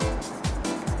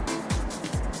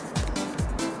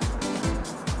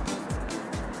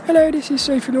Hello, this is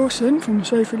Sophie Lawson from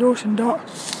SophieLawson.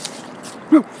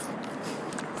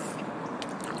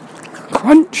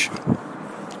 Crunch.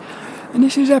 And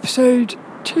this is episode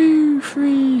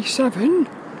 237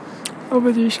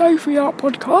 of the Sophie Art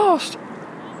Podcast.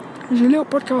 There's a little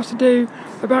podcast to do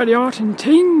about the art and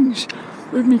things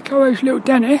with me co-host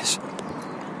lilDENNiS.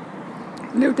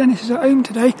 lilDENNiS is at home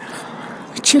today,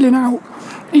 chilling out.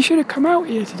 He should have come out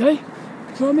here today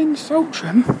because I'm in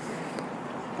Saltrum,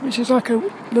 which is like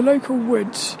the local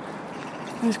woods.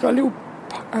 And it's got a little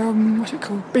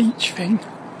beach thing,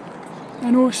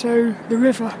 and also the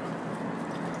river.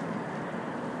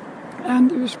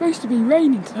 And it was supposed to be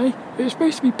raining today. It was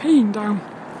supposed to be peeing down,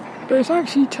 but it's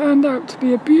actually turned out to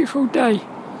be a beautiful day.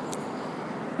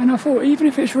 And I thought, even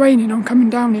if it's raining, I'm coming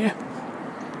down here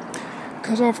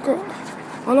because I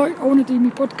want to do my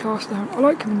podcast down. I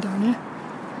like coming down here.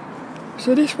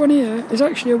 So this one here is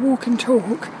actually a walk and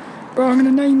talk, but I'm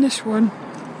going to name this one.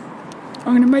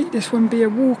 I'm going to make this one be a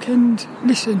walk and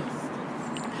listen.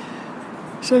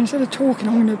 So instead of talking,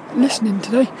 I'm going to listening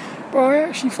today. But I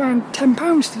actually found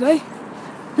 £10 today.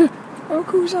 How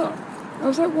cool is that? I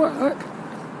was at work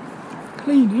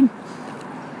cleaning.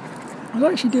 I was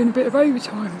actually doing a bit of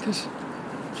overtime because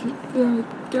the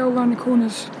girl around the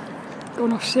corner's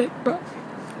gone off sick. But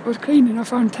I was cleaning. I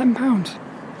found £10.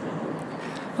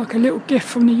 Like a little gift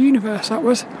from the universe, that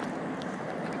was.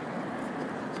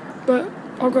 But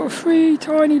I've got 3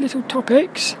 tiny little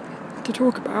topics to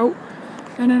talk about,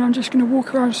 and then I'm just going to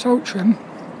walk around Saltrum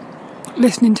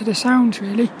listening to the sounds,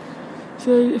 really.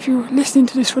 So if you're listening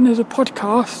to this one as a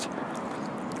podcast,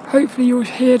 hopefully you'll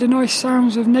hear the nice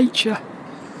sounds of nature.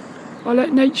 I'll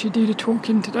let nature do the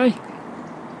talking today.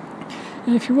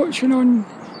 And if you're watching on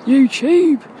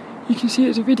YouTube, you can see it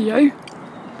as a video,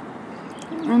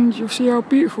 and you'll see how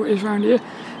beautiful it is around here.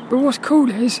 But what's cool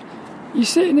is,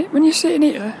 when you're sitting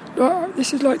here, like,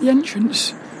 this is like the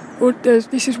entrance, or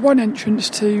this is one entrance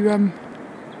to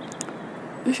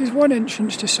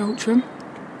Saltrum,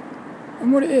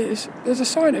 and what it is, there's a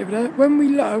sign over there: when we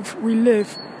love, we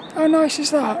live. How nice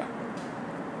is that?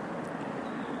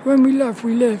 When we love,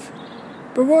 we live.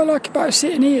 But what I like about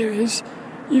sitting here is,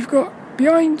 you've got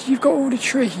all the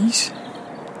trees.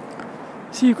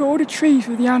 So you've got all the trees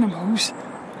with the animals,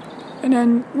 and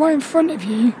then right in front of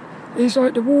you is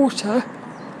like the water,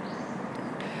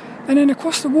 and then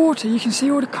across the water you can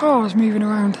see all the cars moving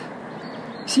around.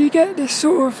 So you get this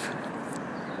you're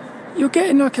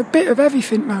getting like a bit of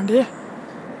everything around here.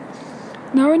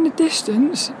 Now in the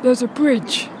distance there's a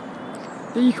bridge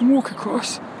that you can walk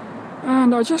across,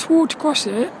 and I just walked across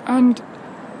it, and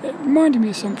it reminded me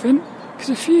of something, because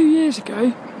a few years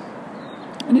ago,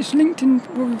 and it's linked in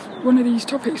with one of these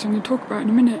topics I'm going to talk about in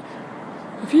a minute.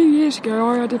 A few years ago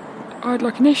I had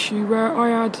like an issue where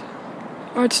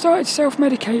I'd started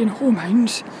self-medicating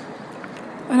hormones,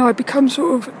 and I'd become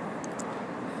sort of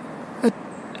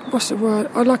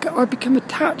I'd become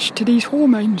attached to these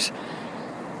hormones.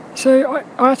 So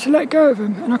I had to let go of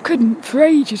them, and I couldn't for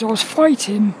ages. I was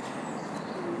fighting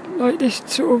like this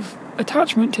sort of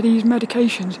attachment to these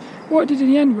medications. What I did in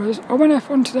the end was, I went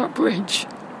up onto that bridge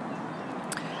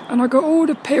and I got all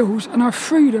the pills and I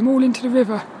threw them all into the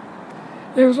river.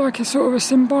 It was like a sort of a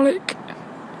symbolic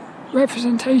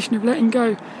representation of letting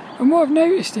go. And what I've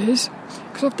noticed is,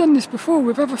 because I've done this before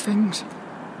with other things,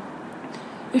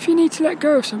 if you need to let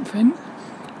go of something,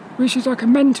 which is like a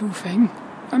mental thing,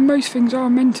 and most things are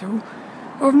mental,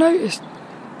 I've noticed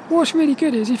what's really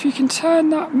good is if you can turn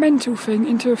that mental thing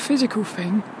into a physical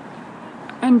thing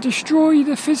and destroy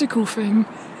the physical thing,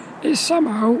 it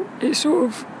sort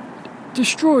of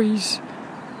destroys.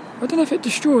 I don't know if it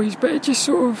destroys, but it just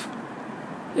sort of,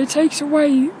 it takes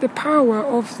away the power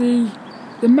of the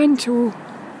mental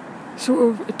sort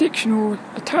of addiction or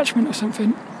attachment or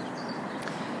something.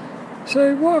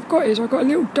 So what I've got is, I've got a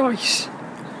little dice.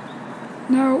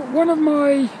 Now, one of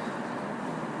my,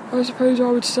 I suppose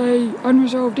I would say,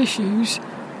 unresolved issues,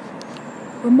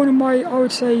 and one of my, I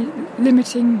would say,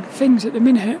 limiting things at the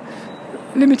minute,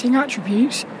 limiting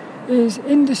attributes, is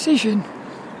indecision.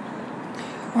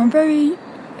 I'm very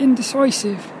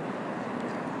indecisive.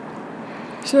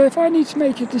 So if I need to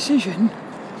make a decision,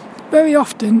 very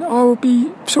often I will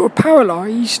be sort of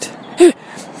paralysed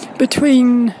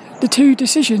between the two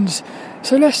decisions.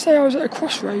 So let's say I was at a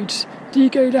crossroads, do you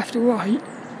go left or right?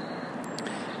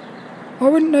 I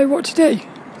wouldn't know what to do,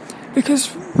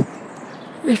 because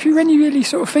when you really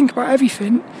sort of think about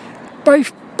everything,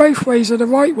 both ways are the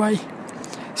right way.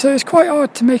 So it's quite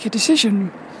hard to make a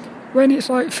decision when it's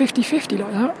like 50-50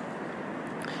 like that.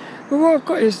 But what I've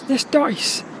got is this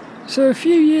dice. So a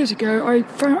few years ago I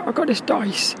got this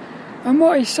dice, and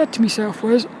what I said to myself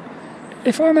was,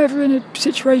 if I'm ever in a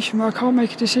situation where I can't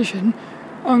make a decision,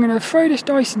 I'm going to throw this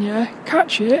dice in the air,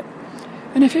 catch it,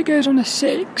 and if it goes on a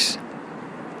 6,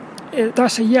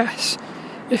 that's a yes.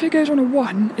 If it goes on a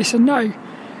 1, it's a no.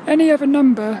 Any other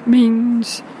number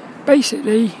means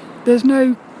basically there's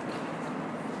no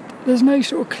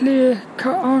sort of clear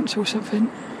cut answer or something.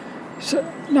 So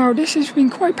now this has been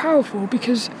quite powerful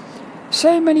because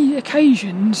so many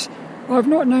occasions I've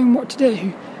not known what to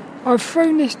do. I've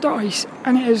thrown this dice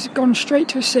and it has gone straight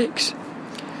to a 6.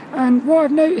 And what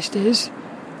I've noticed is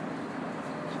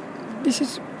this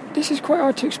is quite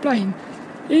hard to explain.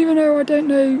 Even though I don't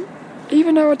know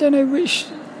which,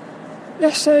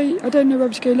 let's say I don't know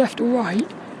whether to go left or right,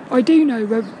 I do know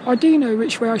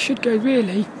which way I should go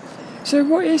really. So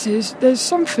what it is there's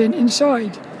something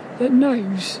inside that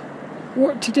knows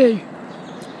what to do.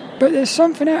 But there's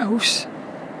something else.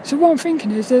 So what I'm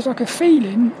thinking is there's like a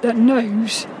feeling that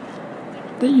knows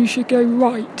that you should go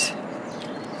right.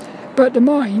 But the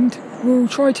mind will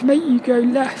try to make you go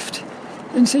left.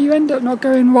 And so you end up not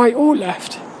going right or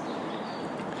left.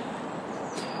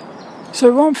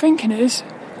 So what I'm thinking is,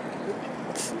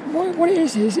 what it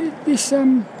is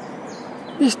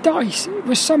this dice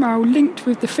was somehow linked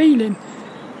with the feeling.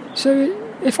 So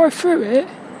if I threw it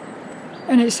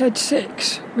and it said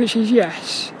 6, which is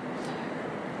yes,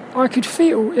 I could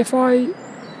feel if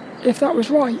that was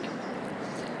right.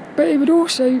 But it would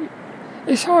also,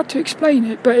 it's hard to explain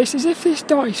it, but it's as if this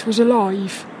dice was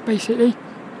alive, basically.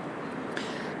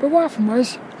 But what happened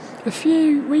was, a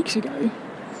few weeks ago,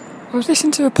 I was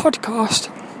listening to a podcast.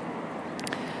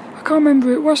 I can't remember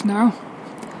who it was now,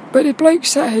 but the bloke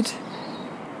said,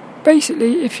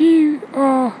 basically, if you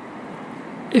are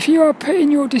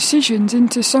putting your decisions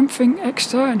into something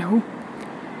external,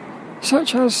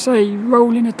 such as, say,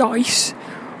 rolling a dice,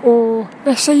 or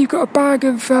let's say you've got a bag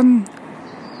of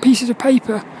pieces of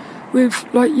paper with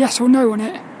like yes or no on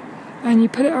it, and you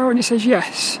put it out and it says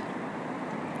yes.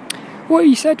 What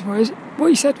he said was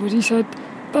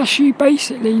that's you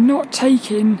basically not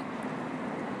taking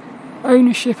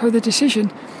ownership of the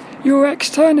decision. You're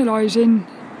externalising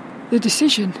the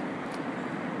decision.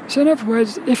 So in other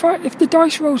words, if the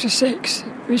dice rolls a 6,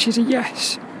 which is a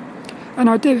yes, and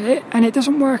I do it and it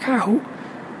doesn't work out,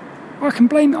 I can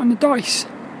blame it on the dice.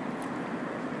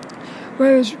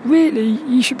 Whereas really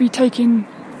you should be taking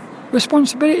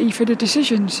responsibility for the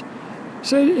decisions.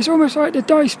 So it's almost like the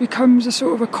dice becomes a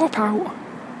sort of a cop-out.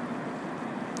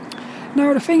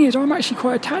 Now the thing is, I'm actually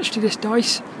quite attached to this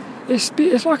dice.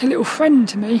 It's like a little friend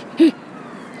to me.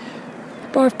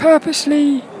 But I've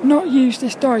purposely not used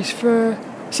this dice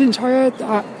since I heard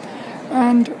that,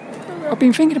 and I've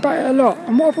been thinking about it a lot.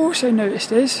 And what I've also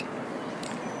noticed is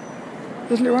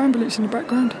there's a little ambulance in the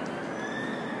background.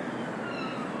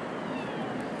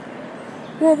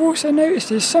 What I've also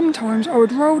noticed is sometimes I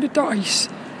would roll the dice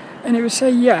and it would say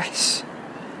yes,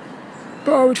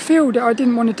 but I would feel that I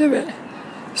didn't want to do it.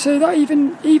 So that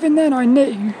even then I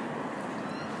knew.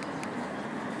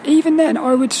 Even then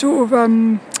I would sort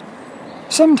of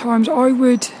sometimes I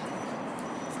would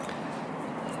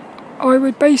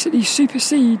basically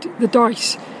supersede the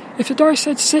dice. If the dice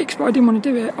said 6 but I didn't want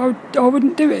to do it, I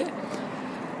wouldn't do it.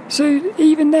 So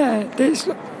even there,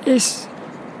 it's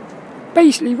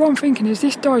basically what I'm thinking is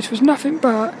this dice was nothing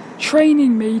but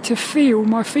training me to feel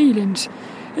my feelings.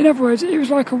 In other words, it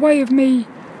was like a way of me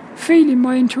feeling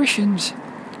my intuitions,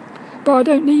 but I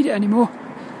don't need it anymore.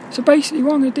 So basically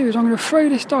what I'm going to do is I'm going to throw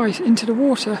this dice into the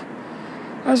water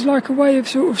as like a way of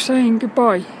sort of saying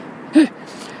goodbye.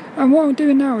 And what I'm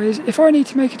doing now is, if I need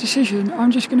to make a decision,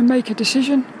 I'm just going to make a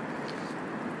decision.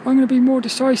 I'm going to be more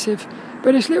decisive.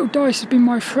 But this little dice has been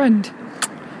my friend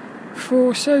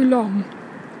for so long.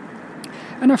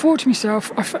 And I thought to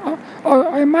myself,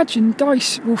 I imagine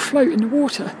dice will float in the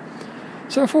water.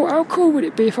 So I thought, how cool would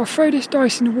it be if I throw this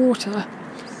dice in the water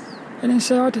and then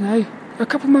say, I don't know, a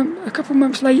couple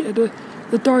months later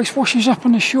the dice washes up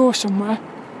on the shore somewhere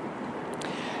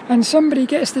and somebody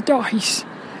gets the dice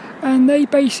and they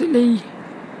basically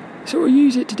sort of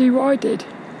use it to do what I did.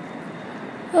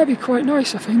 That'd be quite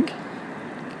nice, I think.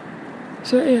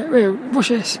 So here, watch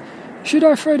this. Should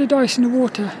I throw the dice in the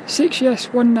water? 6 yes,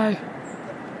 1 no.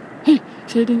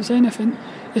 See, it didn't say anything.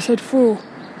 It said 4.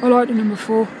 I like the number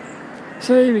 4.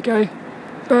 So here we go.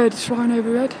 Birds flying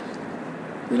overhead.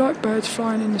 We like birds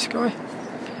flying in the sky.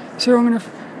 So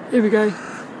here we go.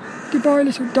 Goodbye,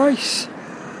 little dice.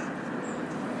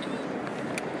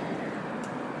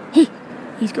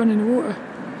 He's gone in the water.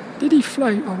 Did he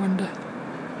float, I wonder?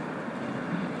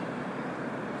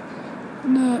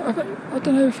 No, I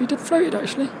don't know if he did floated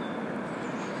actually.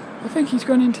 I think he's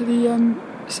gone into the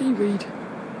seaweed.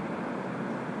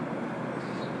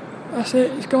 That's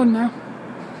it, he's gone now.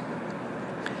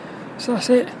 So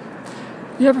that's it.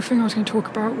 The other thing I was going to talk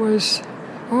about was,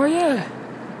 oh yeah,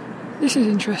 this is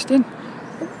interesting.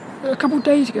 A couple of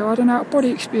days ago I had an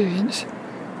out-of-body experience,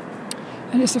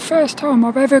 and it's the first time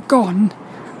I've ever gone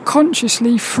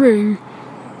consciously through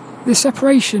the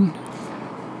separation.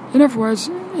 In other words,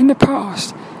 in the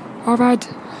past I've had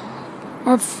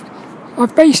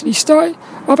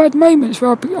moments where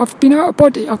I've been out of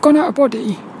body, I've gone out of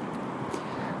body,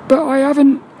 but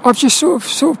I've just sort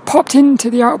of popped into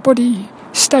the out of body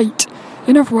state.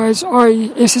 In other words,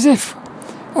 it's as if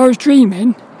I was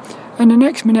dreaming and the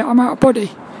next minute I'm out of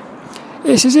body.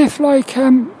 It's as if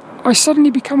I suddenly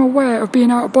become aware of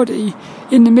being out of body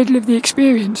in the middle of the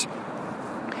experience.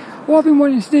 What I've been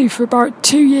wanting to do for about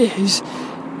 2 years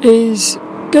is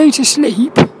go to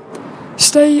sleep,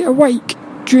 stay awake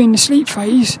during the sleep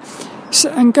phase,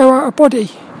 and go out of body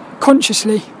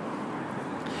consciously.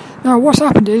 Now what's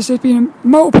happened is there's been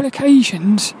multiple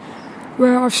occasions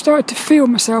where I've started to feel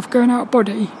myself going out of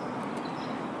body,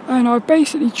 and I've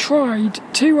basically tried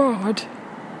too hard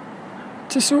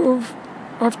to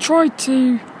I've tried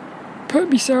to put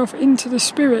myself into the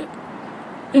spirit,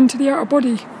 into the out of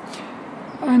body,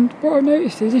 and what I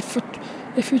noticed is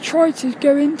if you try to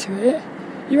go into it,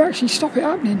 you actually stop it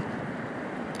happening.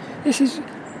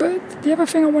 But the other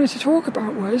thing I wanted to talk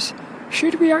about was,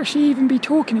 should we actually even be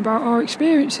talking about our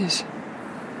experiences?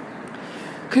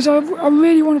 Because I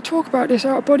really want to talk about this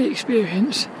out-of-body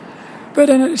experience, but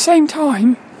then at the same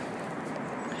time,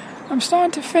 I'm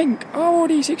starting to think, are all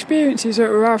these experiences that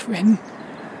we're having,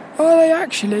 are they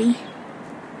actually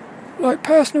like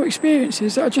personal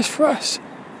experiences that are just for us?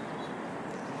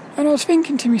 And I was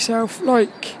thinking to myself,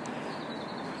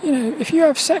 if you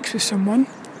have sex with someone,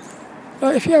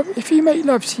 if you make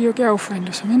love to your girlfriend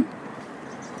or something,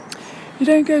 you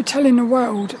don't go telling the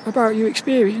world about your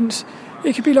experience.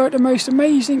 It could be like the most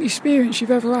amazing experience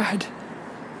you've ever had,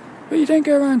 but you don't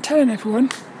go around telling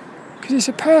everyone because it's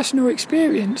a personal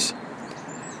experience.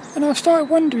 And I've started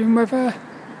wondering whether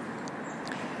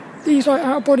these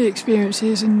out-of-body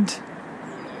experiences and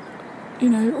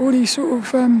all these sort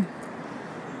of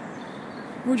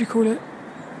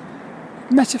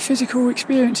metaphysical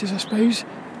experiences, I suppose,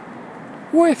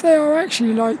 what if they are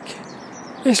actually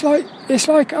it's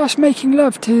like us making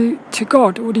love to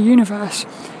God or the universe.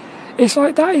 It's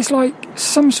like that is like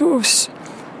some sort of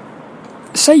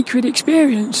sacred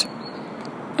experience,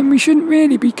 and we shouldn't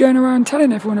really be going around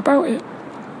telling everyone about it.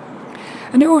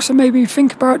 And it also made me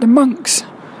think about the monks,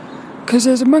 because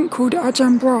there's a monk called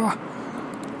Ajahn Brahm.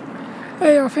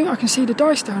 Hey, I think I can see the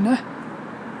dice down there.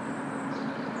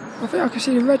 I think I can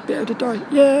see the red bit of the dice.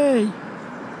 Yay!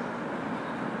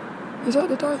 Is that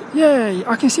the dice? Yay!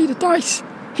 I can see the dice.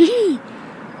 Hee hee!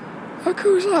 How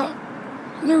cool is that?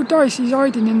 The little dice he's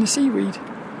hiding in the seaweed.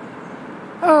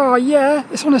 Oh yeah,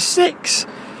 it's on a 6.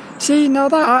 See, now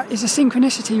that is a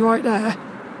synchronicity right there.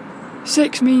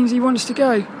 6 means he wants to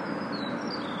go.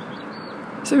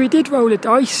 So he did roll a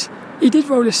dice. He did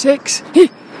roll a 6.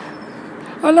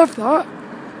 I love that.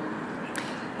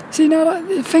 See, now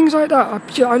things like that,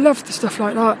 I love the stuff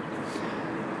like that,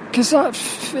 because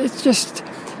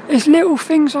it's little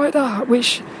things like that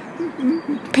which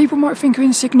people might think are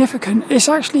insignificant. It's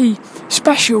actually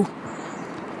special.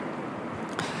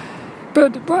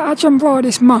 But Ajahn Brahm,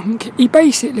 this monk, he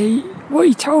basically, what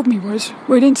he told me was,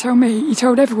 well, he didn't tell me, he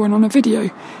told everyone on a video.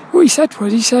 What he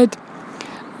said,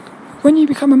 when you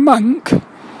become a monk,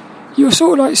 you're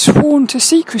sort of like sworn to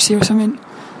secrecy or something.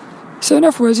 So in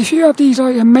other words, if you have these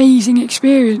like amazing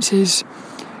experiences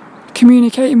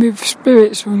communicating with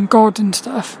spirits and God and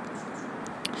stuff,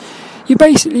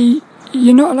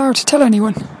 you're not allowed to tell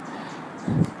anyone.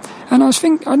 And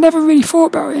I never really thought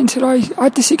about it until I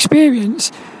had this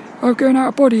experience of going out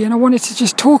of body, and I wanted to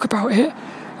just talk about it,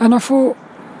 and I thought,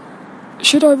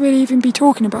 should I really even be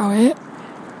talking about it?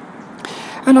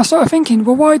 And I started thinking,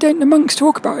 well, why don't the monks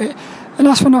talk about it? And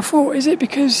that's when I thought, is it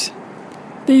because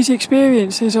these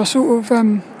experiences are sort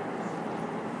of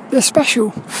they're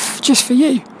special just for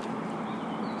you?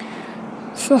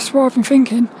 So that's what I've been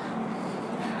thinking.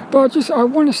 But I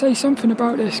want to say something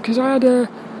about this, because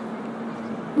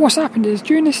what's happened is,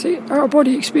 during this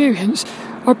out-of-body experience,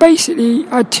 I basically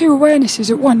had 2 awarenesses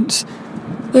at once.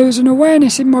 There was an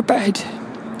awareness in my bed,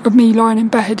 of me lying in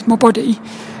bed, my body,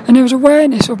 and there was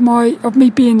awareness of me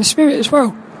being the spirit as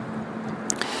well.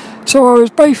 So I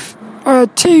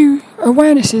had 2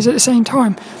 awarenesses at the same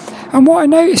time. And what I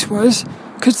noticed was,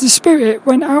 because the spirit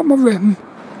went out my room,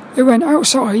 it went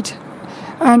outside,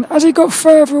 and as it got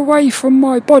further away from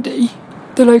my body,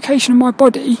 the location of my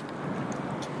body,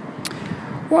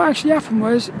 what actually happened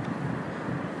was,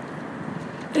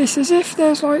 it's as if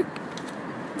there's the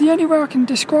only way I can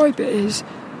describe it is,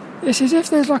 it's as if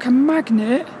there's like a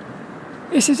magnet.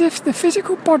 It's as if the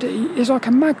physical body is like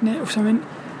a magnet or something,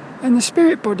 and the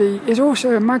spirit body is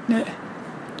also a magnet.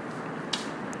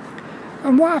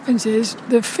 And what happens is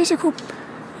the physical,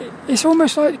 it's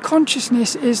almost like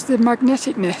consciousness is the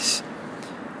magneticness.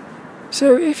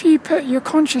 So if you try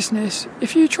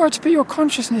to put your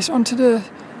consciousness onto the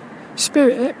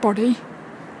spirit body,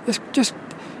 that's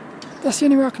the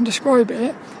only way I can describe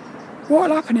it. What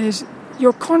will happen is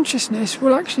your consciousness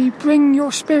will actually bring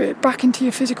your spirit back into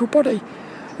your physical body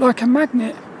like a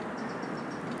magnet.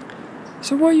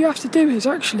 So what you have to do is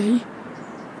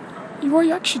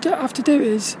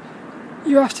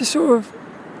you have to sort of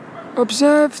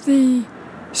observe the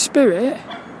spirit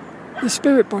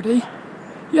body.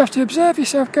 You have to observe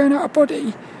yourself going out of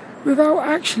body without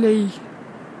actually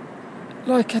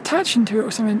like attaching to it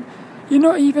or something. You're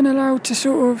not even allowed to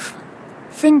sort of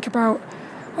think about.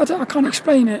 I can't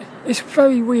explain it. It's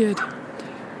very weird.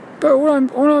 But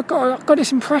I've got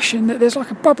this impression that there's like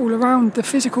a bubble around the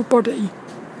physical body,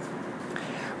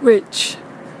 which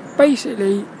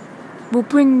basically will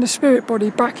bring the spirit body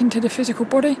back into the physical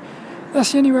body.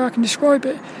 That's the only way I can describe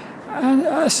it. And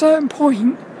at a certain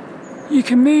point, you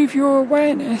can move your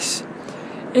awareness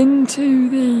into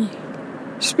the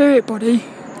spirit body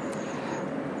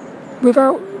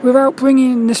without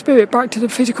bringing the spirit back to the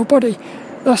physical body.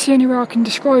 That's the only way I can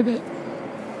describe it.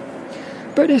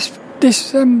 But this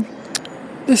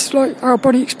like our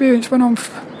body experience went on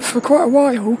for quite a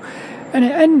while, and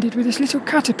it ended with this little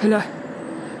caterpillar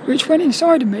which went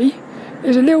inside of me. It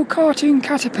was a little cartoon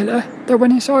caterpillar that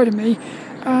went inside of me,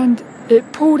 and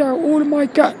it pulled out all of my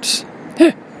guts.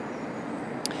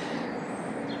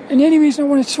 And the only reason I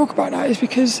wanted to talk about that is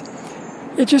because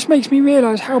it just makes me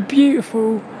realise how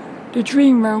beautiful the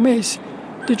dream realm is.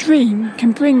 The dream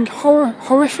can bring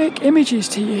horrific images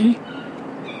to you,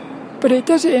 but it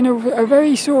does it in a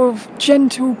very sort of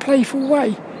gentle, playful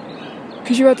way.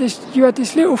 Because you had this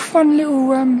fun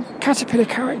little caterpillar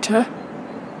character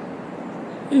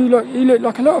who looked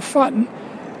like a lot of fun,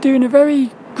 doing a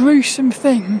very gruesome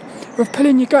thing of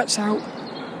pulling your guts out.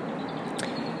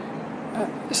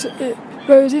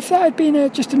 Whereas if that had been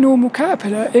just a normal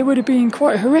caterpillar, it would have been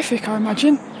quite horrific, I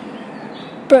imagine.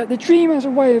 But the dream has a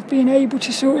way of being able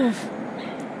to sort of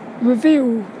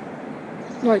reveal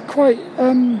like quite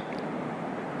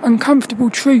uncomfortable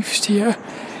truths to you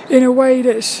in a way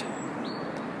that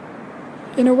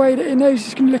it knows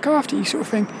it's going to look after you, sort of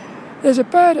thing. There's a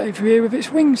bird over here with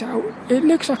its wings out. It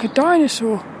looks like a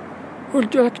dinosaur or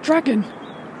like a dragon.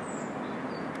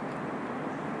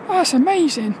 Oh, that's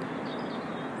amazing.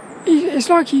 It's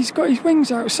like he's got his wings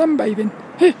out sunbathing.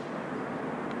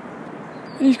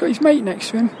 And he's got his mate next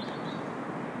to him.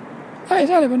 That is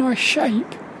hell of a nice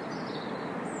shape.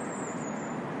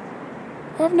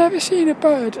 I've never seen a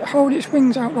bird hold its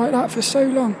wings out like that for so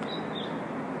long.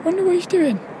 Wonder what he's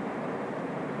doing.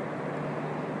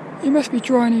 He must be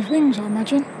drying his wings, I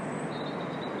imagine.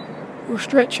 Or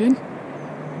stretching.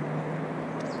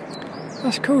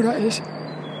 That's cool, that is.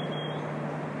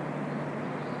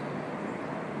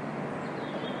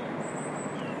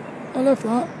 I love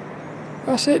that.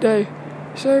 That's it though.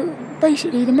 So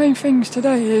basically the main things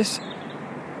today is,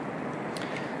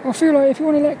 I feel like if you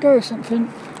want to let go of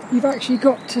something, you've actually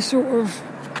got to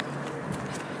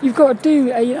you've got to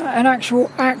do an actual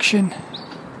action.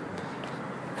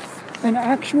 An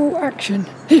actual action.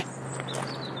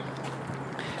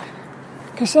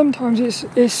 Because sometimes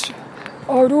it's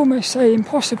I would almost say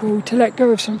impossible to let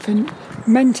go of something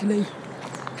mentally.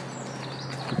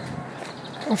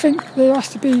 I think there has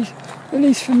to be, at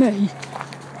least for me,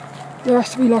 there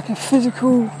has to be like a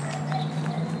physical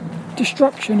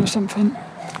destruction or something.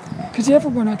 Because the other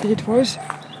one I did was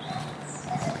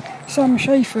Sam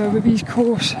Schaefer with his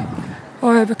course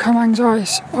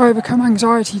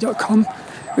IovercomeAnxiety.com,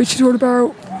 which is all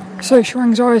about social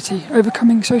anxiety,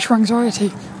 overcoming social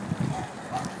anxiety.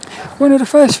 One of the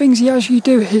first things he has you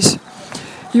do is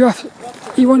he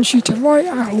wants you to write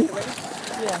out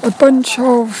a bunch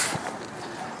of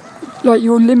like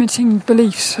your limiting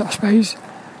beliefs, I suppose,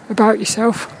 about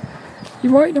yourself.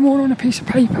 You write them all on a piece of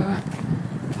paper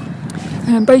and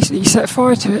then basically you set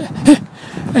fire to it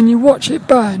and you watch it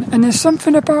burn. And there's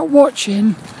something about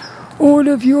watching all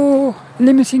of your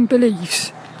limiting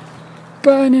beliefs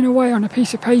burning away on a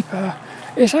piece of paper.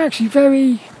 It's actually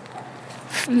very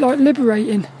like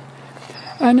liberating,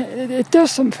 and it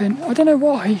does something. I don't know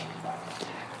why,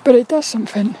 but it does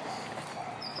something.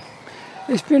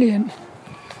 It's brilliant.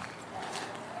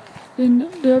 Then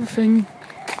the other thing,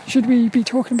 should we be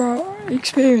talking about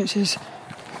experiences?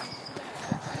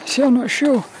 See, I'm not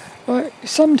sure. Like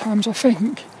sometimes I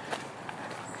think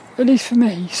at least for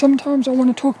me, sometimes I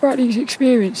want to talk about these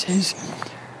experiences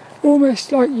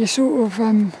almost like you're sort of,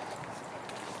 I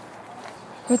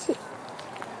don't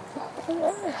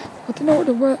know what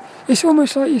the word, it's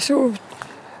almost like you're sort of,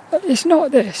 it's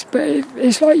not this, but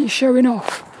it's like you're showing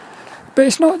off. But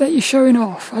it's not that you're showing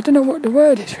off. I don't know what the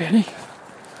word is really.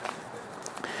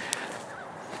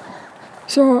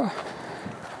 So,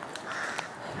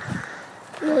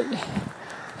 like,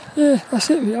 yeah, that's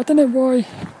it really. I don't know why.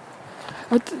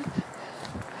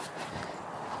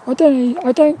 I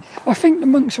think the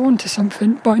monks are onto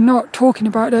something by not talking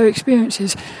about their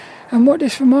experiences. And what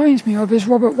this reminds me of is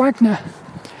Robert Wagner,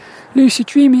 lucid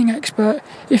dreaming expert.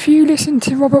 If you listen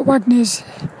to Robert Wagner's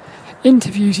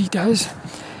interviews he does,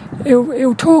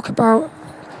 he'll talk about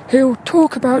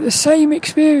the same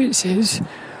experiences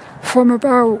from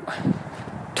about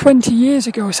 20 years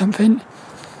ago or something.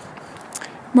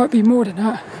 Might be more than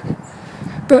that.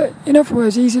 But in other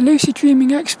words, he's a lucid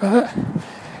dreaming expert,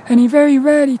 and he very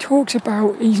rarely talks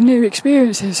about his new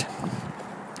experiences.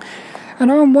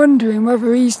 And I'm wondering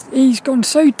whether he's gone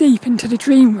so deep into the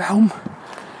dream realm,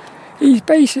 he's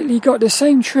basically got the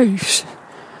same truths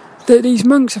that these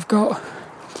monks have got,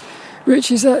 which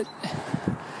is that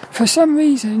for some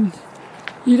reason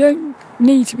you don't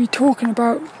need to be talking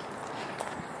about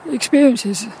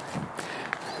experiences.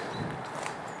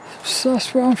 So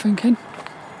that's what I'm thinking.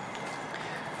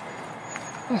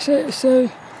 That's it. So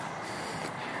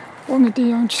what I'm going to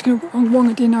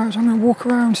do now is I'm going to walk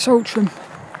around Saltrum,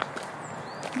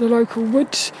 the local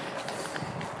woods.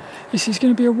 This is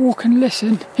going to be a walk and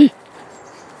listen. I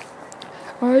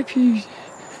hope you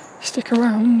stick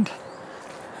around,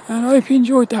 and I hope you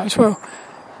enjoyed that as well.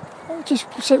 I'll just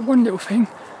say one little thing.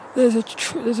 There's a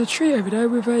tree over there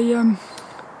with a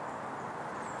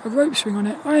rope swing on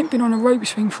it. I ain't been on a rope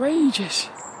swing for ages.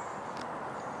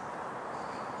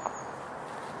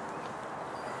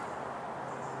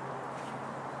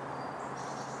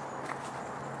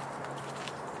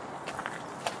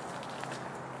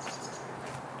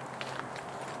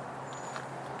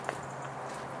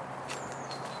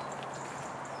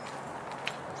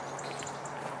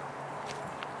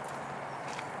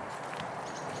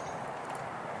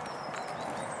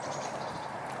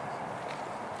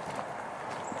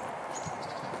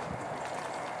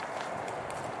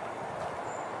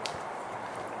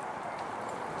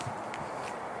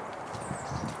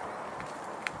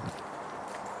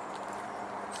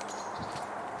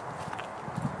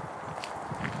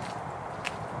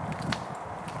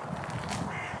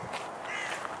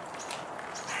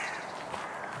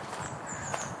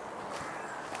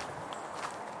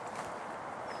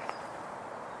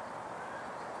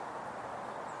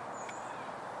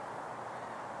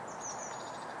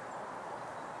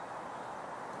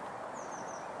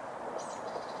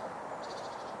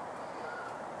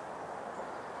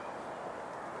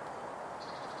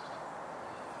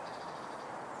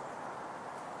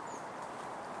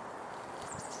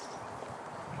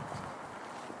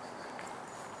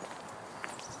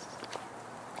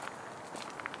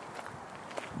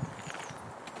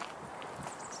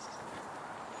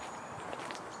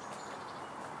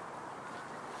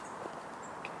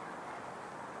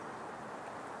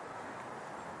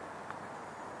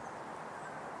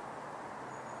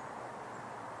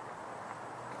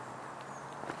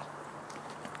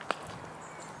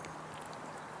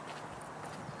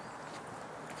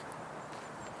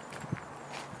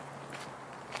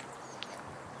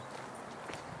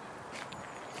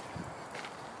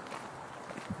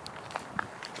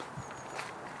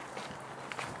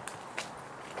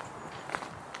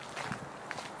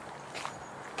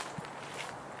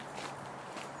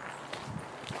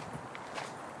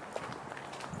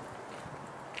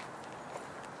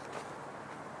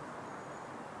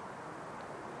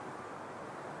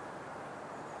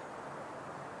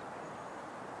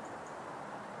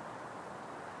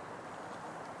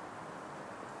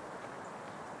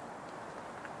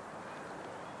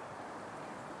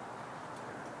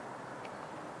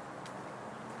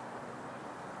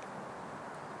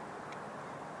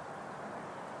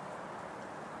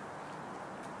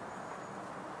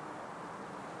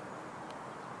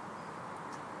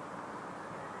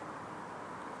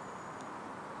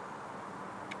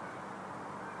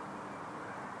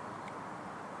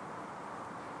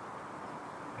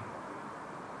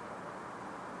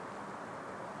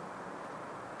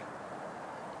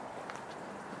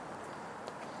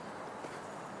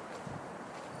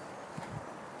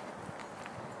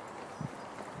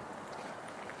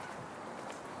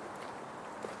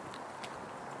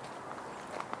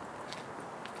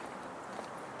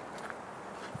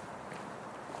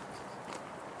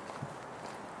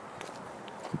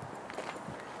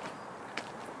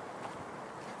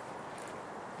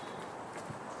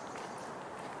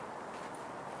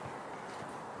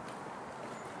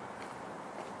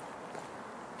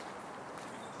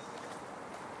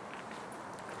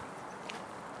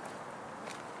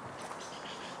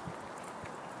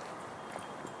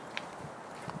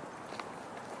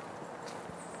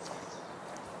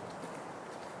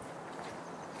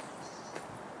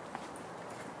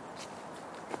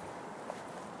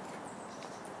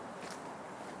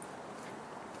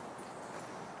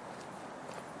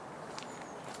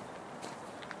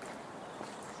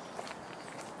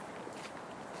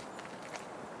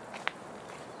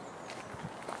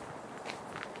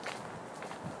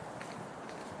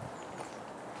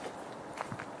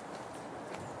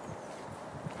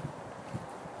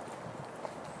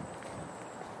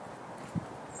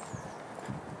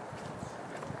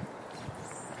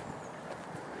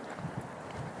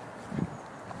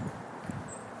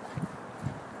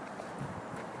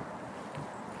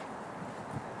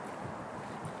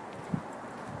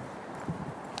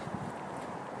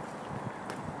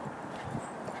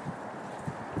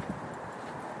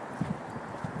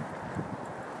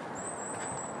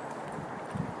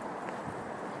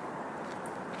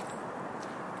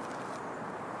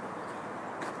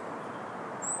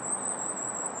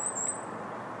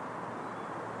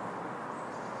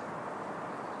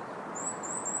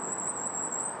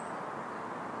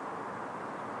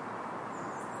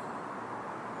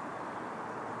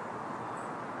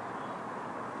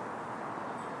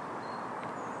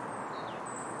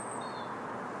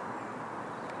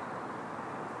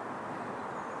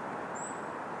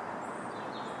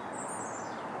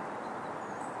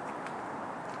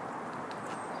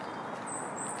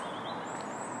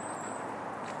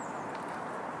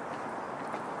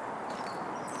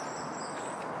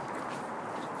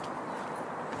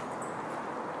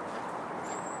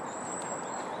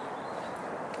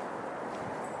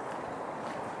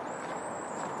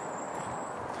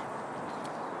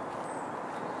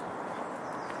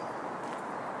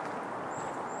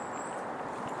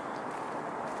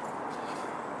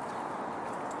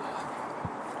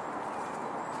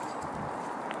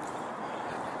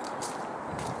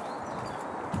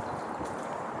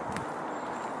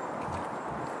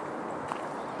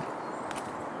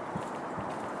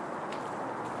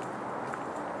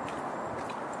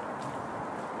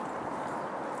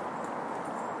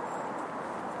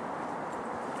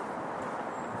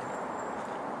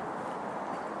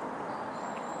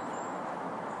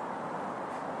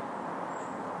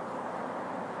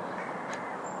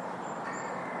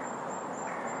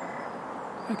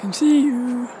 I can see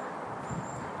you.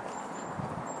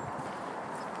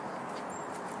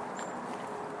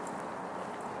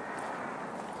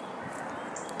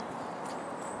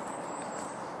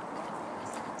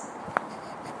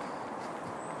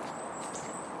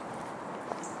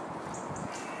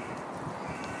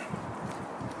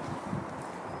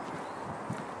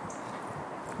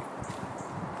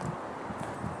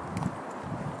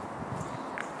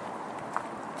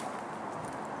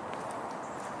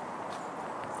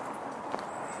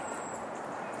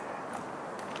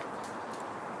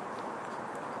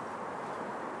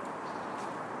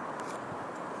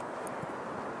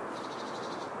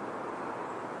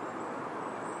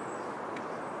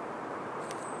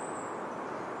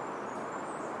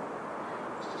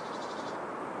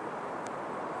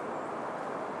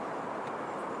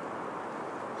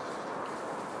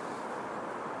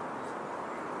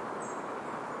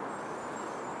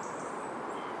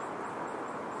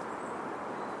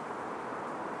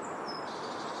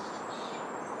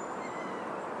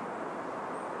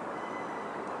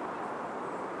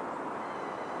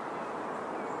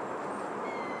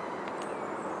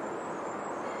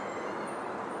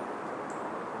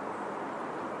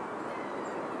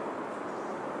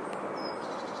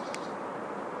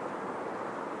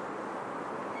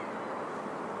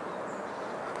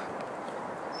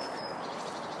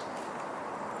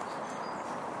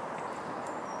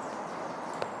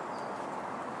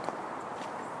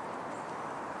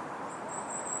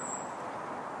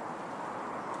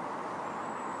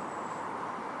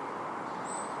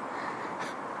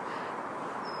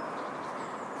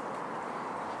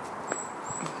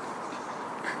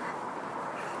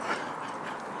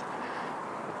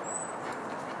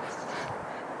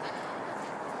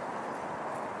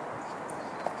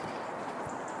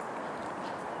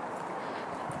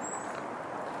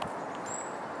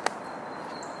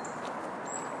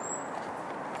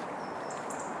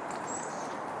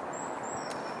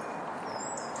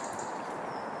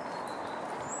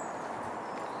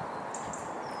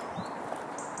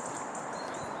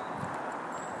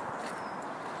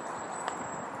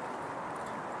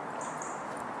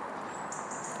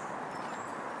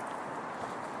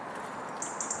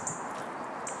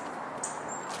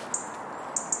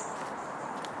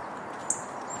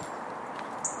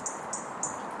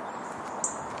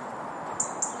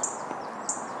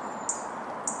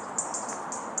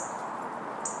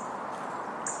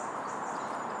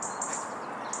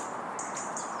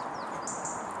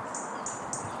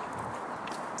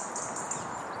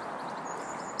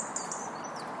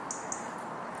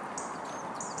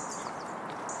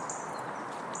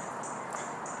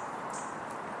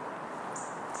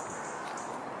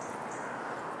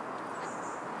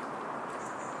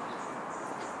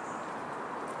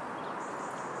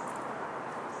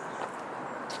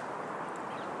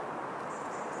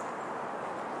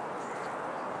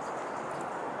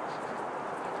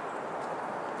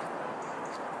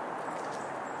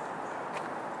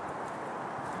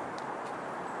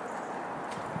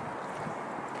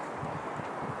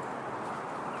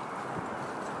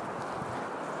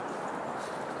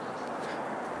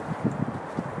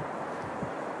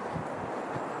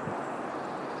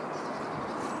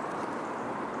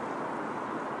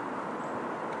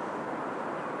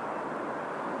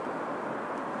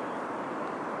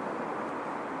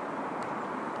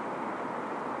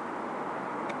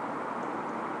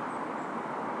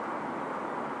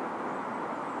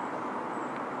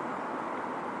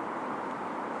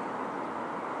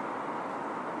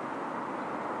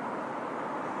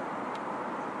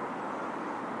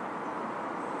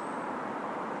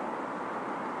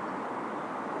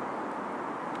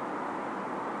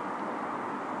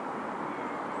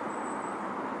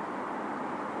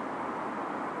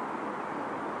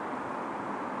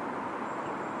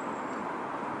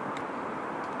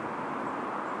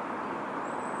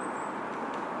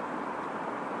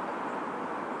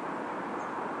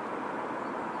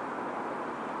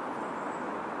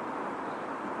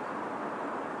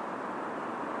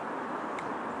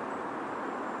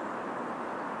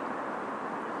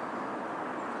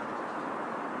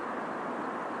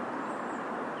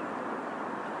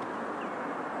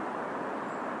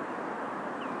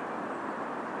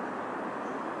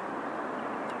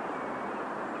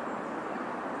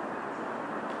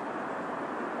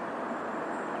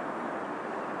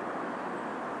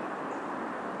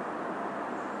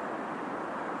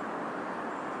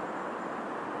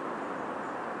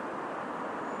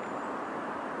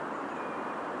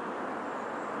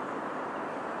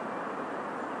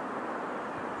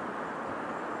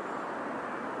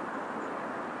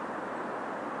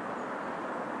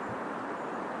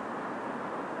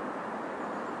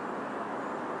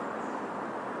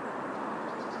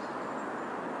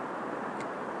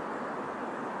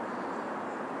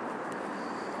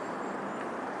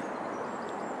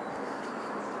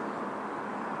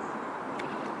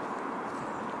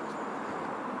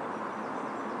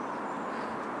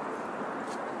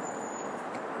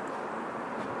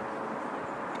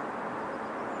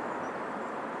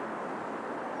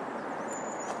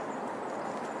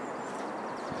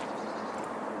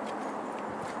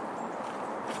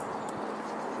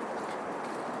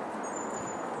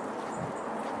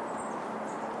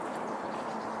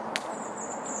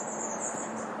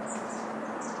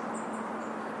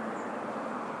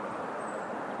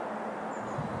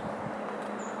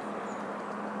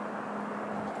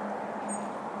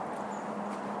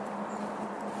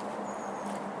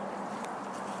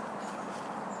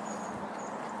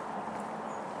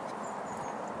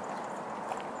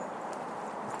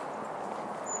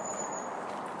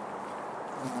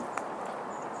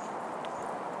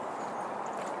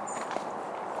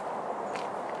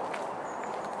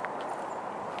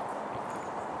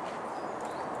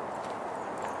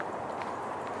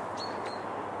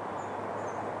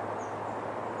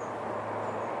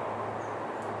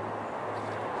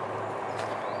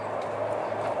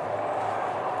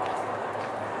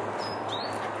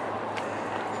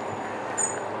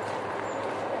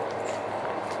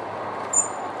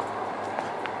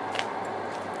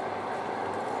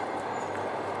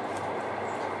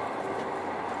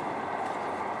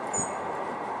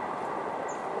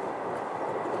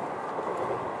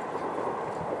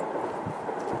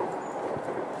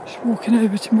 Walking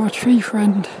over to my tree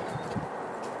friend.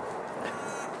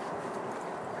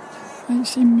 I ain't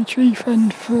seen my tree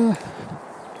friend for,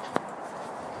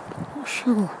 not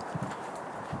sure,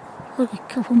 probably a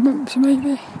couple of months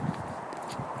maybe.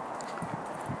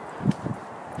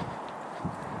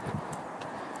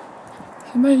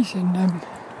 It's amazing,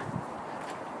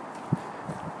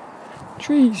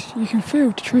 trees, you can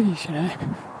feel the trees, you know.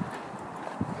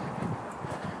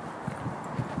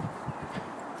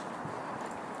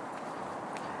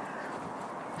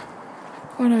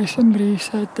 I know somebody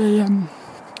said the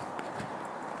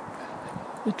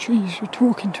trees were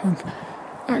talking to them,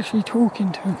 actually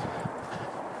talking to them.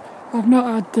 I've not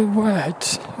had the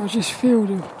words, I just feel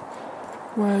the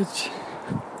words.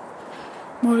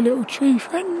 My little tree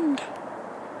friend,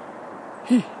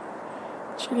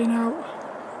 chilling out.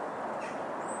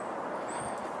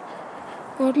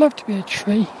 I'd love to be a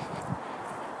tree,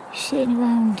 sitting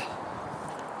around,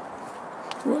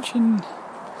 watching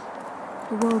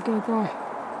the world go by.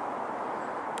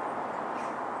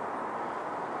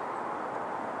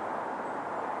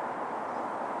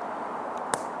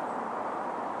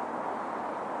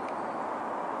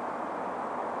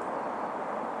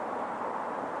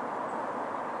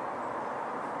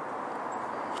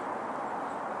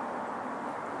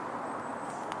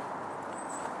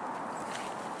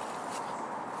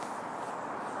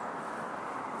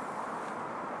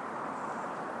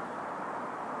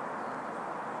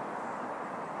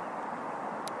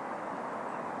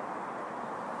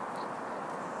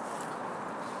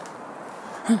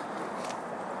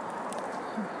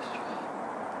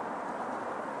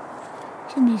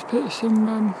 Somebody's put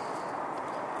some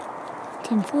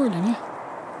tin foil in here.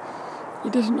 He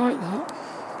doesn't like that.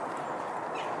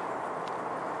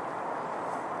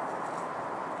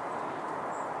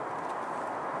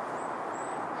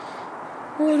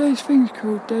 What are those things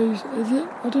called? Those, is it?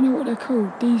 I don't know what they're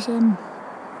called. These I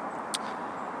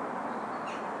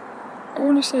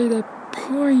want to say they're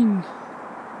pine.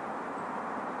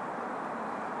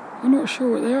 I'm not sure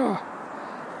what they are.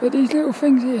 But these little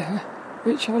things here,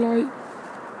 which I like,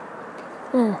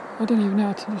 well, I don't even know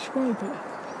how to describe it.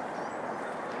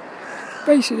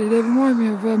 Basically, they remind me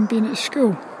of being at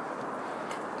school.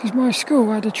 Because my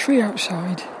school had a tree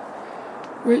outside,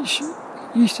 which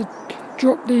used to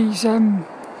drop these,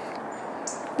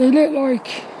 they look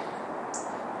like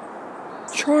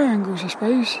triangles, I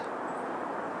suppose.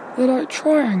 They're like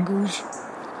triangles.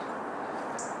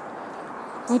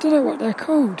 I don't know what they're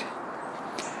called.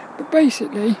 But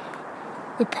basically,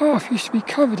 the path used to be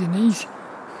covered in these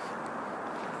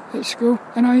at school,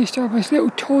 and I used to have this little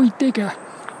toy digger.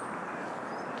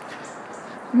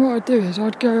 And what I'd do is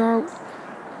I'd go out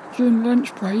during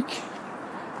lunch break,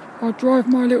 I'd drive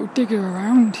my little digger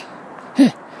around,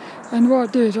 and what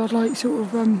I'd do is I'd like sort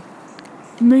of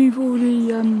move all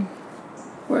the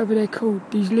whatever they're called,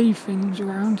 these leaf things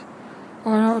around,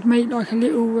 and I'd make like a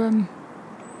little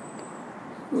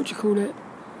what do you call it?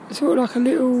 It's sort of like a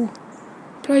little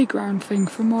playground thing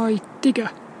for my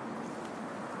digger.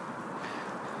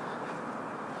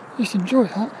 Just enjoy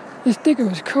that. This digger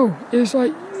was cool. It was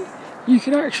like you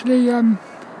could actually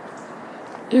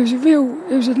it was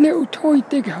a little toy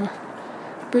digger,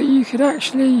 but you could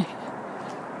actually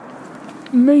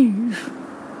move.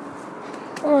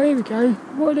 Oh, here we go.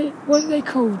 What are they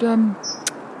called?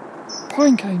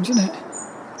 Pine cones, isn't it?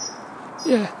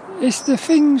 Yeah, it's the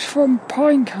things from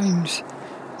pine cones,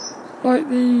 like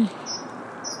the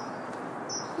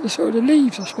sort of the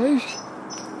leaves, I suppose.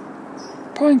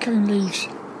 Pine cone leaves.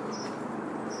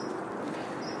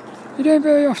 You don't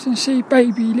very often see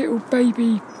little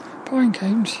baby pine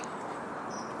cones.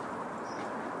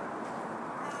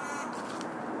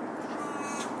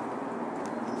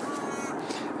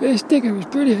 But this digger was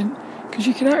brilliant because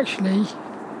you could actually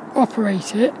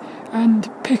operate it and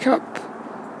pick up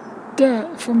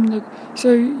dirt from the...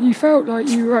 So you felt like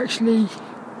you were actually...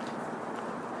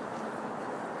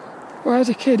 Well, as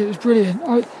a kid it was brilliant.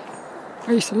 I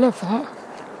used to love that.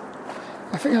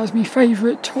 I think that was my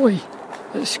favourite toy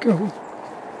at school.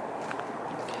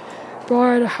 but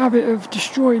I had a habit of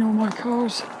destroying all my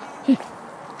cars.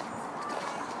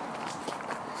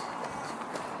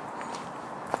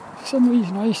 For some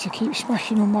reason I used to keep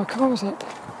smashing all my cars up.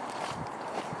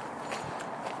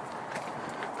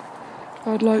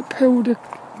 I'd like pull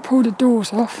the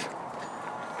doors off,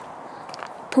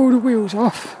 pull the wheels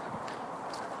off.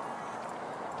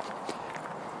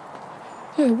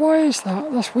 Yeah, why is that?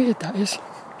 That's weird, that is.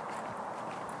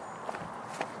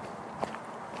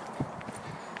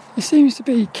 It seems to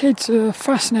be kids are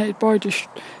fascinated by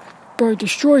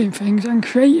destroying things and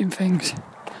creating things.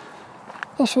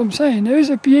 That's what I'm saying. There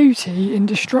is a beauty in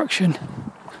destruction.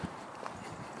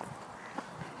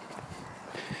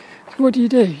 So what do?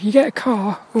 You get a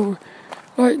car, or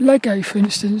like Lego for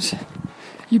instance.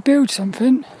 You build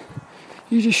something,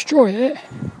 you destroy it,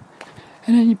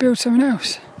 and then you build something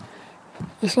else.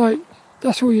 It's like,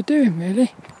 that's all you're doing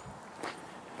really.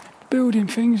 Building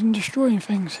things and destroying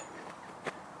things.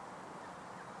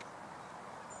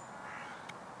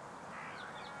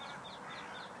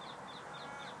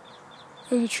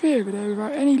 There's a tree over there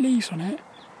without any leaves on it.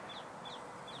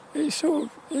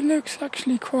 It looks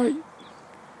actually quite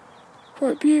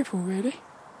beautiful really.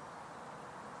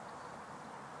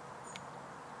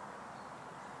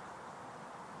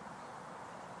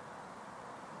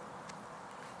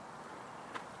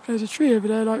 There's a tree over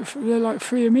there, they're like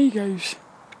three amigos.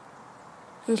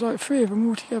 There's like three of them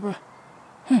all together.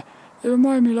 They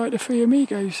remind me like the three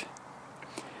amigos.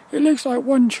 It looks like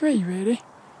one tree really,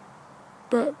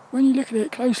 but when you look at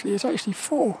it closely it's actually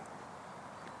four.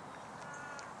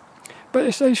 But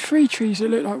it's those three trees that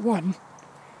look like one.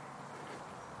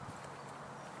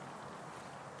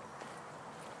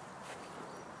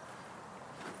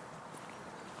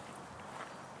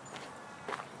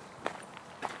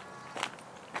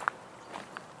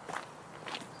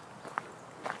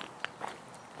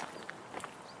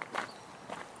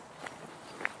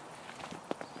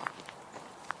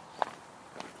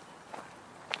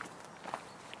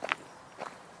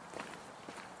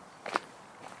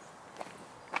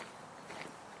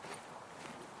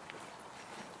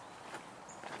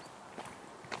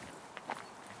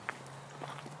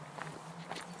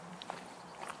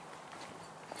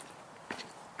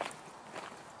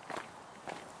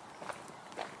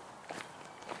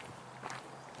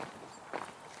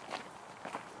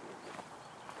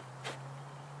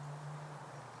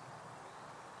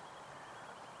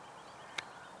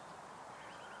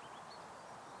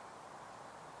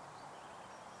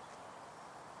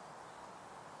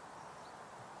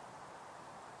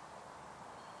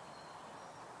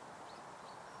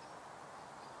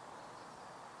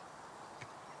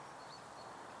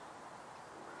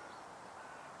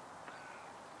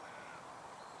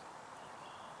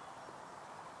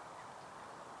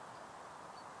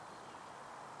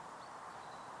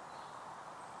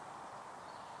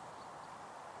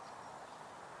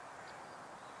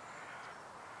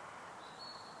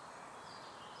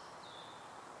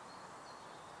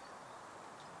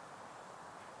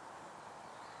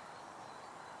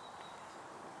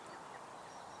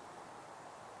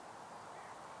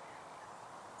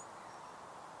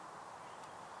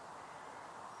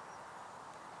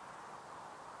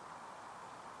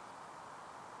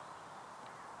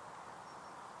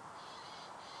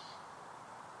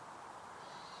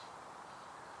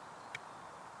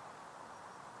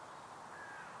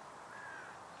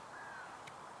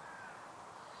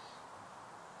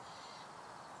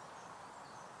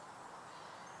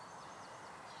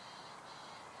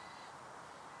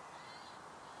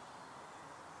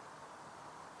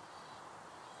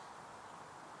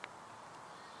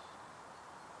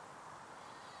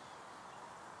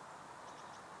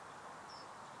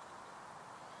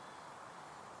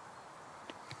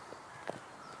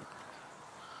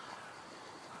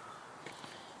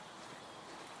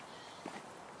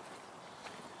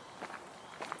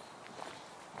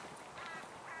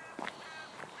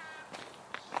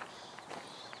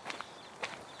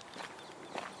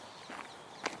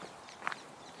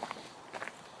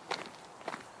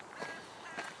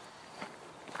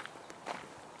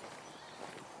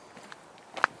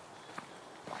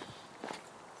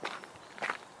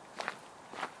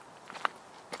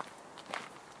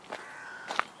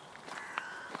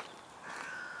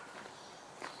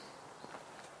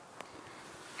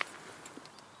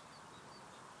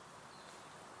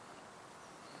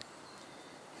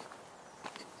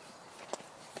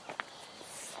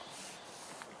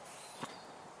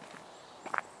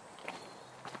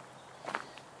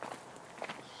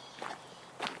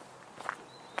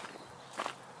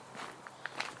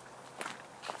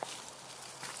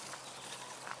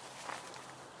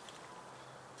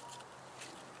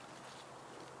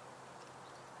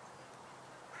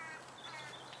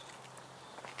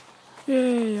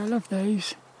 Yeah, I love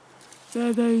those.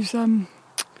 They're those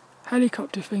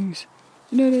helicopter things.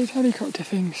 You know those helicopter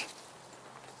things?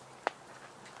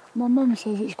 My mum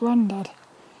says it's Grandad.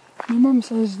 My mum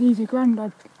says these are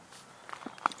Grandad.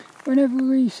 Whenever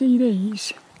we see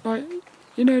these, like,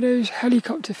 you know those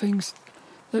helicopter things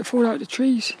that fall out the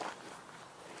trees?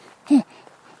 That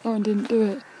one didn't do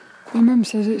it. My mum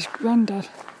says it's Grandad.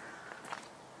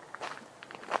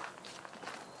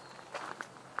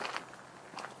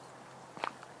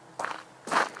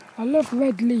 I love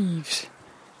red leaves.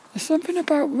 There's something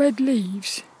about red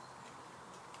leaves.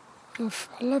 I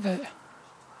love it.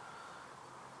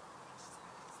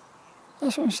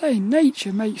 That's what I'm saying.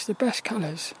 Nature makes the best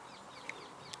colours.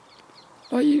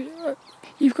 Like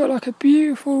you've got like a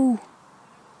beautiful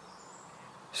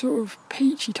sort of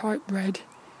peachy type red,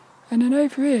 and then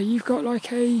over here you've got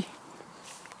like a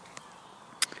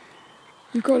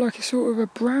sort of a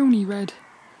browny red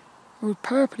or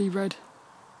purpley red.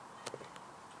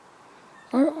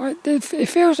 It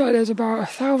feels like there's about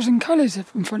 1,000 colours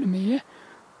in front of me here.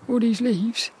 All these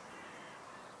leaves,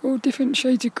 all different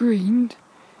shades of green.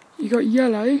 You got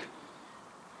yellow,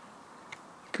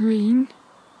 green,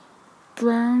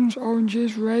 browns,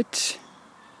 oranges, reds.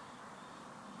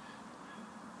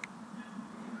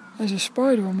 There's a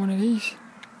spider on one of these.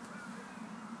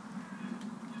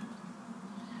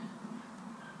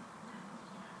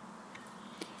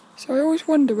 So I always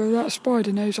wonder whether that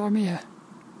spider knows I'm here.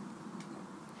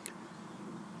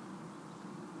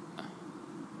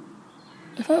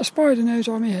 If that spider knows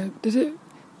I'm here, does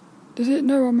it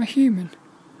know I'm a human?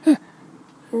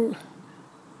 Or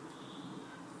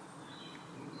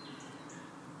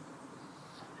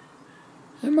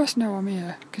it must know I'm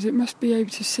here, because it must be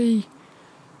able to see.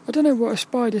 I don't know what a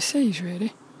spider sees,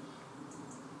 really.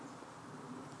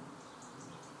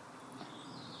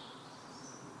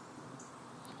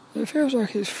 It feels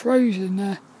like it's frozen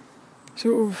there,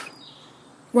 sort of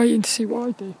waiting to see what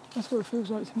I do. That's what it feels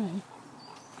like to me.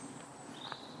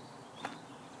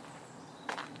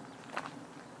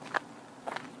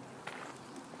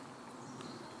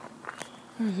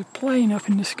 There's a plane up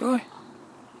in the sky.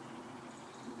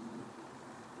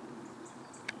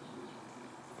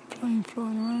 Plane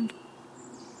flying around.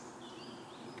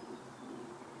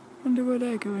 Wonder where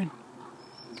they're going.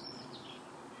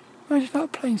 Imagine if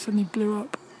that plane suddenly blew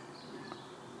up.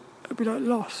 It'd be like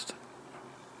Lost.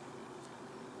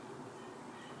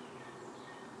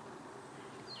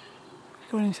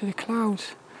 Gone into the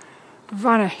clouds.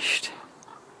 Vanished.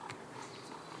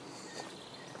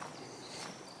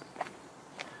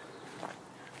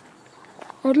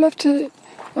 I'd love to.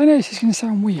 I know this is going to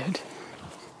sound weird.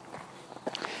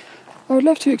 I would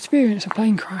love to experience a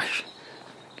plane crash,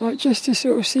 like just to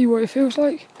sort of see what it feels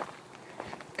like,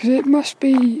 because it must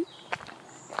be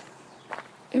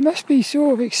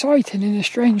sort of exciting in a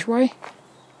strange way.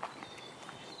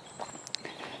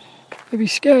 It'd be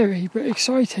scary but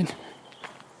exciting.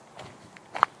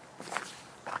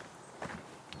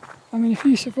 I mean, if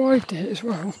you survived it as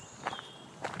well.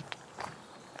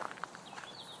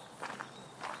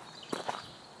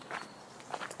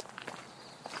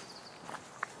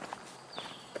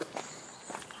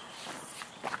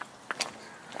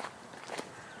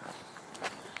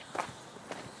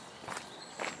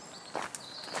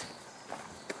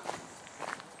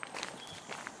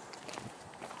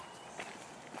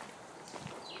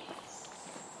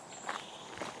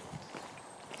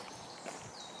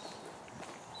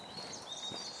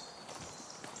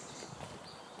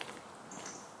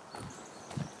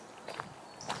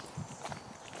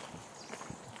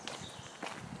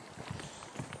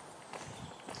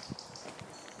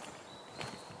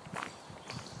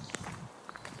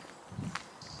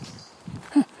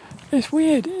 It's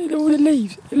weird, all the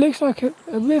leaves, it looks like a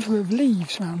river of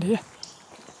leaves around here.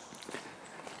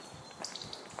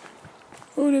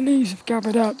 All the leaves have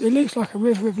gathered up, it looks like a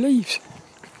river of leaves.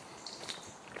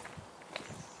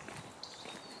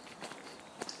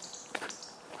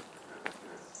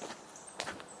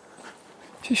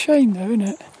 It's a shame though, isn't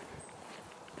it?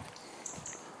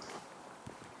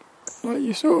 Like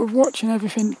you're sort of watching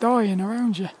everything dying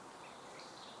around you.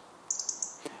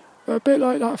 But a bit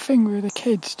like that thing with the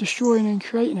kids destroying and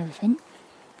creating everything,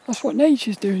 that's what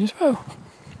nature's doing as well.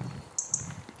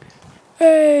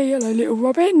 Hey, hello little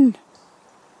Robin.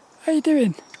 How you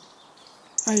doing?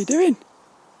 How you doing?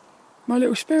 My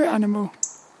little spirit animal.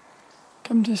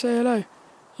 Come to say hello.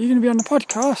 You're going to be on the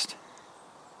podcast.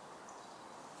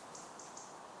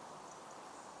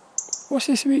 What's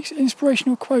this week's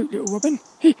inspirational quote, little Robin?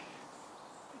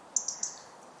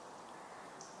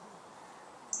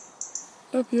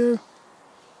 Love you.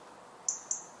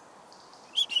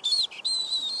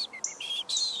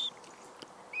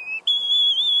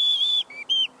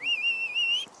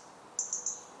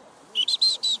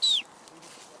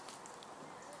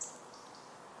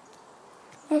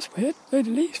 weird. Load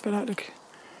of leaves fell out. Look.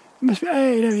 It must be.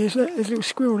 Hey, there he is. Look, there's a little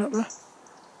squirrel up there.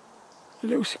 A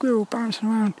little squirrel bouncing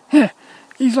around. Yeah,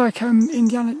 he's like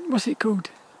Indiana. What's it called?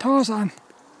 Tarzan.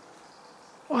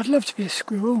 I'd love to be a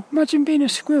squirrel. Imagine being a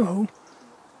squirrel,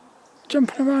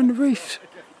 jumping around the roofs,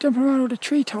 jumping around all the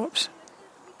treetops.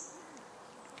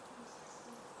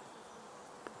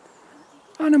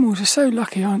 Animals are so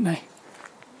lucky, aren't they?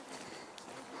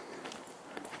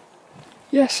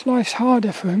 Yes, life's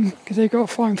harder for them because they've got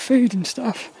to find food and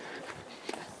stuff,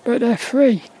 but they're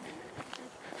free.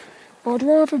 I'd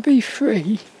rather be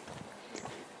free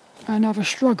and have a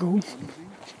struggle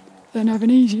than have an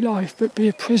easy life but be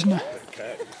a prisoner.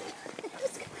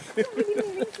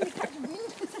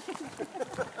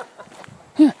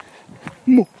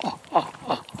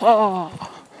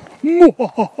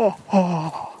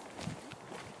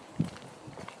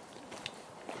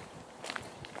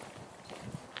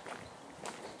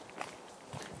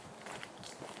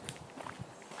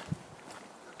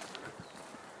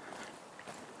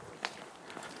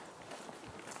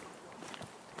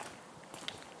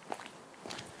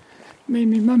 Me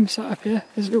and my mum sat up here.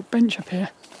 There's a little bench up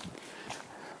here.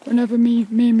 Whenever me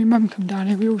and my mum come down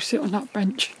here, we all sit on that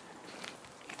bench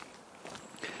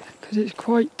because it's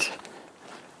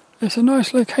a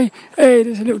nice location. Hey,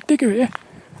 there's a little digger here.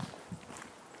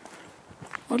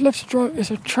 I'd love to drive. It's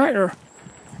a tractor.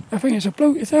 I think it's a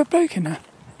bloke. Is there a bloke in there?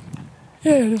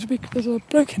 Yeah, there's a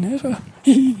bloke in there as well.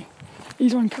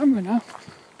 He's on camera now.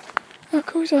 How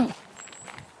cool is that?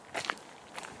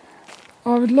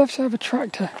 I would love to have a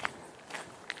tractor.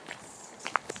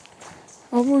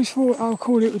 I've always thought how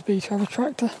cool it would be to have a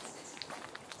tractor.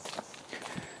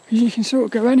 Because you can sort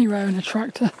of go anywhere in a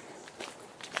tractor.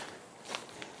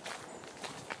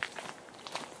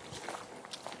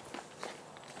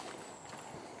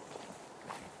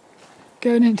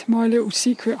 Going into my little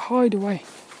secret hideaway.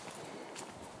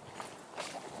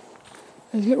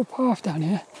 There's a little path down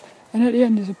here, and at the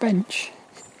end there's a bench.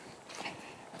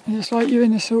 And it's like you're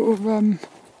in a sort of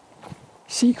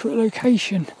secret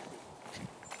location.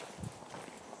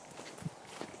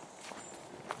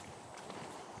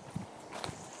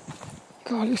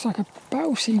 God, it looks like a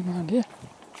battle scene around here.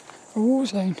 A war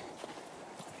zone.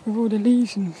 With all the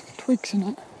leaves and twigs and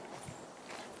that.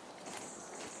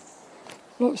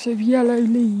 Lots of yellow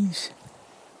leaves.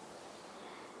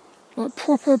 Like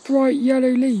proper bright yellow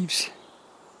leaves.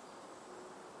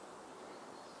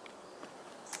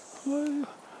 Whoa.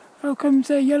 How come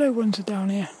the yellow ones are down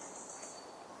here?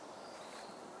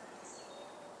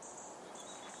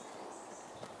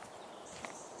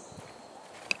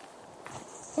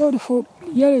 I would have thought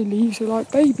yellow leaves are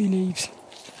like baby leaves.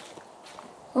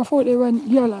 I thought they went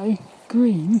yellow,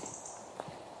 green,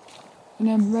 and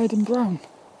then red and brown.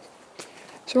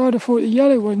 So I'd have thought the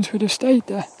yellow ones would have stayed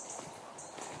there.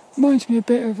 Reminds me a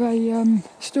bit of a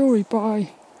story by,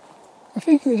 I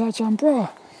think it was Ajahn Brahe.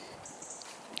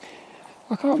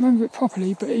 I can't remember it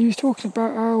properly, but he was talking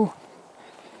about how,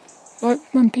 like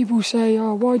when people say,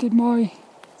 oh, why did my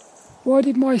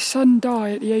son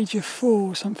die at the age of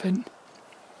 4 or something?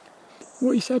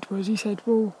 What he said,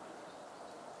 well,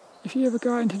 if you ever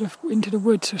go out into the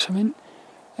woods or something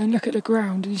and look at the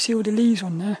ground and you see all the leaves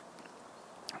on there,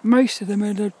 most of them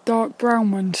are the dark brown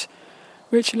ones,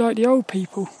 which are like the old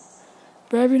people.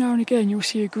 But every now and again you'll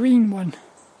see a green one.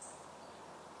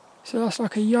 So that's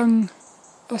like a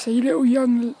little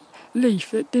young leaf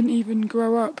that didn't even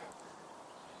grow up.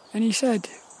 And he said,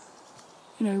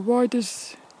 you know, why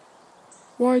does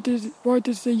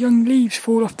the young leaves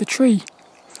fall off the tree?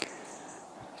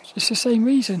 It's the same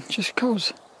reason, just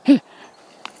cause.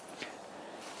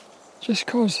 Just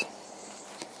cause.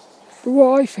 But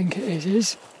what I think it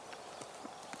is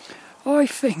I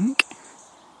think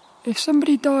if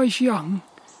somebody dies young,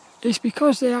 it's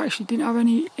because they actually didn't have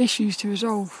any issues to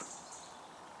resolve.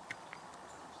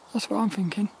 That's what I'm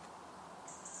thinking.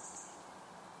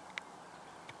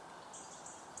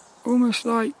 Almost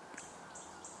like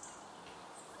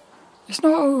it's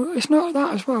not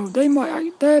that as well.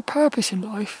 Their purpose in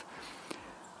life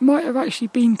might have actually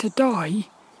been to die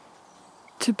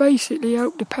to basically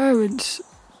help the parents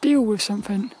deal with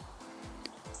something.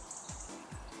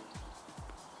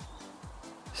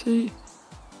 See,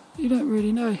 you don't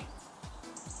really know.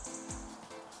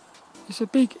 It's a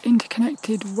big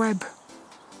interconnected web.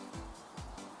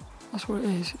 That's what it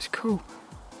is. It's cool.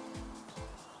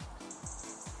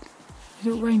 There's a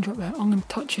little raindrop there. I'm going to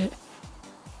touch it.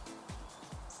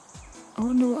 I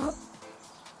wonder what...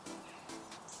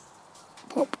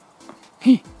 Pop.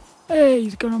 Hey,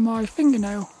 he's gone on my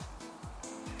fingernail.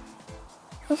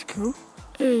 That's cool.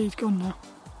 Hey, he's gone now.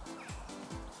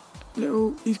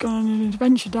 He's gone on an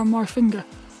adventure down my finger.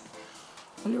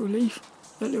 a little leaf,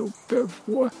 a little bit of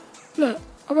water. Look,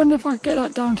 I wonder if I could get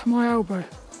that down to my elbow.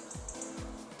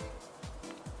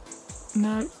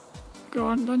 No, go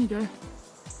on, down you go.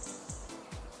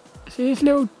 See, there's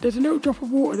a little drop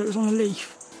of water that was on a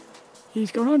leaf.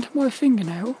 He's gone onto my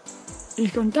fingernail,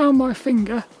 he's gone down my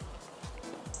finger,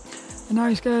 and now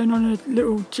he's going on a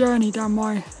little journey down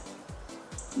my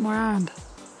hand.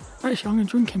 Actually, I'm going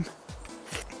to drink him.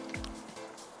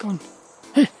 Gone.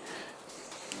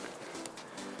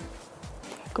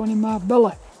 Gone in my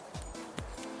belly.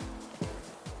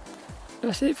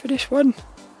 That's it for this one.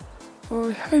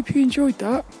 I hope you enjoyed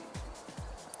that.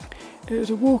 It was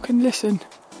a walk and listen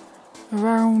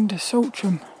around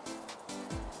Saltrum.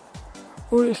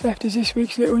 All that's left is this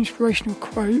week's little inspirational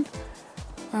quote.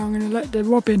 I'm going to let the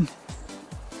robin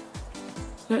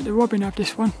have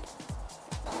this one.